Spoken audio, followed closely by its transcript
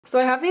So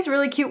I have these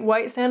really cute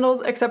white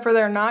sandals, except for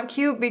they're not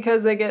cute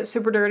because they get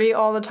super dirty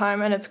all the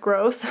time and it's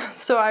gross.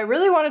 So I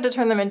really wanted to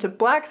turn them into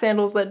black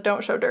sandals that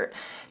don't show dirt.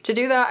 To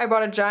do that, I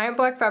bought a giant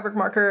black fabric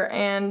marker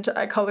and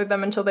I colored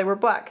them until they were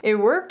black. It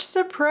worked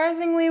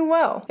surprisingly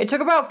well. It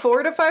took about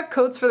 4 to 5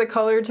 coats for the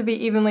color to be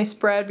evenly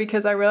spread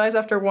because I realized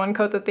after one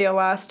coat that the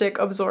elastic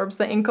absorbs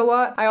the ink a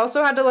lot. I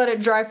also had to let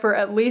it dry for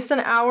at least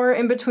an hour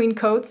in between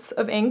coats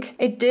of ink.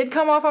 It did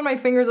come off on my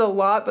fingers a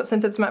lot, but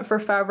since it's meant for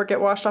fabric,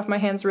 it washed off my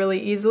hands really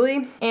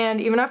easily.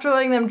 And even after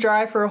letting them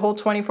dry for a whole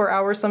 24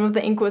 hours, some of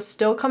the ink was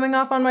still coming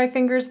off on my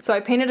fingers. So I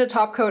painted a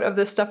top coat of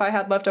this stuff I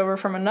had left over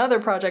from another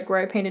project where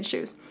I painted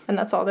shoes. And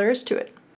that's all there is to it.